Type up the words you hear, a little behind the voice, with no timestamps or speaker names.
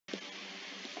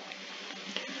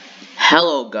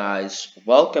Hello guys,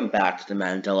 welcome back to the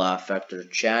Mandela Effect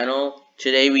channel.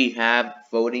 Today we have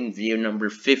voting video number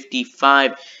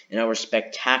 55 in our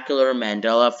spectacular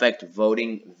Mandela Effect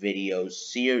voting video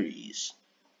series.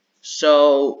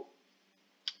 So,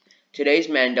 today's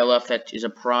Mandela Effect is a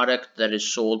product that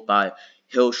is sold by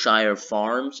Hillshire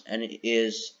Farms, and it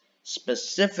is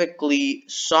specifically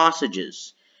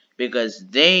sausages because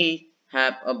they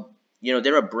have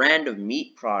they're a brand of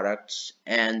meat products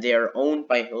and they are owned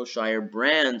by Hillshire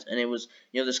Brands, and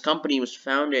this company was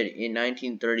founded in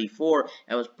 1934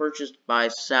 and was purchased by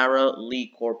Sara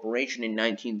Lee Corporation in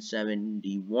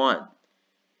 1971.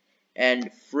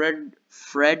 And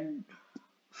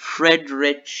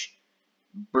Friedrich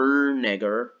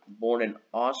Bernegger, born in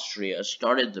Austria,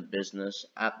 started the business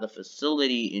at the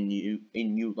facility in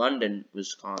New London,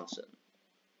 Wisconsin.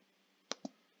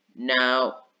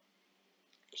 Now,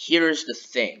 here's the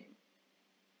thing.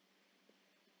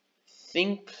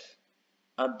 Think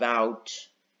about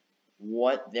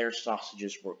what their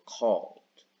sausages were called.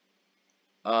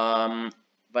 But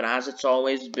as it's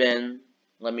always been,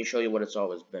 let me show you what it's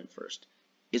always been first.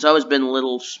 It's always been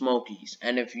Little Smokies.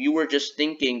 And if you were just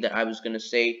thinking that I was going to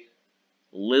say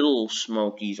Little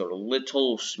Smokies or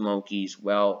Little Smokies,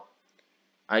 well,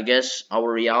 I guess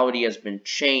our reality has been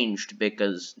changed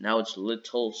because now it's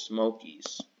Little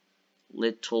Smokies.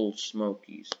 Little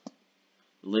Smokies.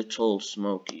 Little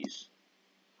Smokies.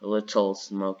 Little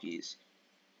Smokies.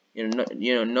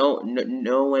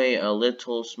 No way,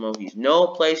 Little Smokies. No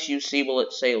place you see will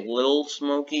it say Little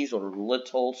Smokies or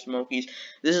Little Smokies.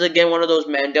 This is again one of those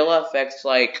Mandela effects,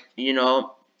 like,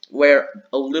 where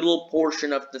a little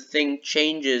portion of the thing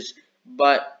changes,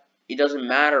 but it doesn't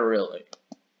matter really.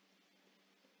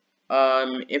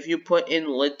 If you put in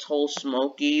Little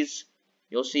Smokies,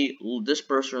 you'll see this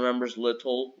person remembers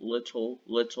little.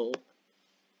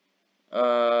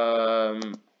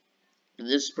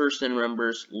 This person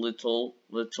remembers little.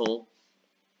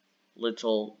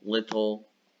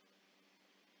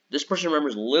 This person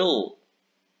remembers little.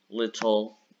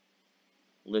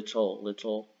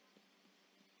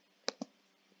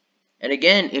 And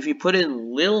again, if you put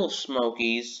in Little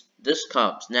Smokies, this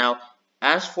comes. Now,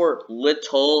 as for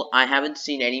little, I haven't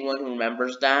seen anyone who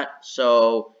remembers that.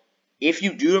 So, if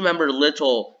you do remember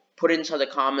little, put it inside the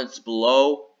comments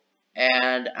below.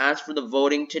 And as for the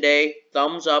voting today,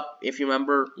 thumbs up if you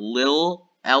remember Lil,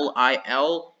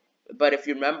 L-I-L. But if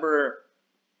you remember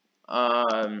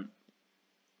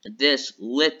this,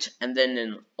 lit, and then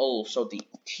an O, so the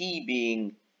T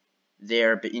being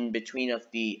there in between of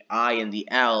the I and the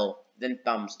L, then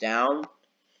thumbs down.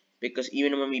 Because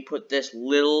even when we put this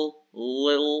little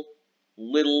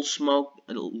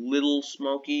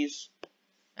Smokies,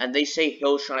 and they say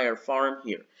Hillshire Farm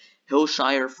here.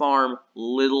 Hillshire Farm,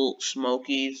 Little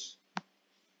Smokies.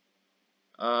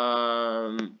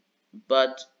 But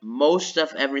most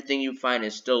of everything you find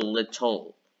is still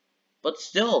little. But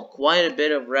still, quite a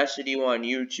bit of residue on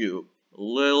YouTube.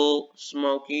 Little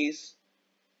Smokies.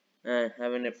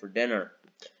 Having it for dinner.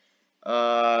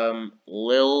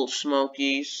 Little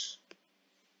Smokies.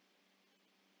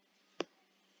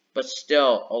 But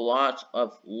still, a lot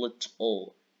of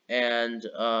little. And,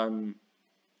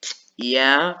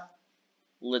 yeah.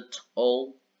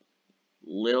 Little.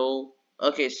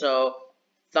 Okay, so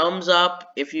thumbs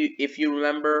up if you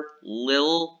remember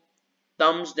Lil.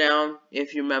 Thumbs down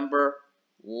if you remember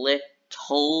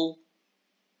little,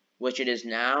 which it is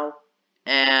now.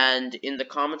 And in the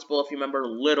comments below, if you remember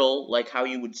little, like how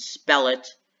you would spell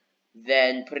it,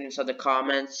 then put it inside the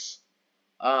comments.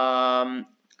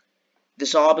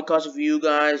 This all because of you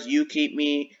guys. You keep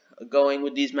me going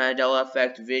with these Mandela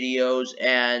Effect videos,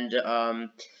 and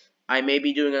I may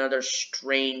be doing another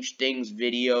Strange Things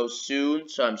video soon,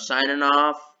 so I'm signing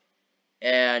off,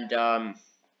 and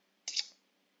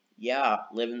yeah,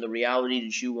 living the reality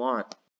that you want.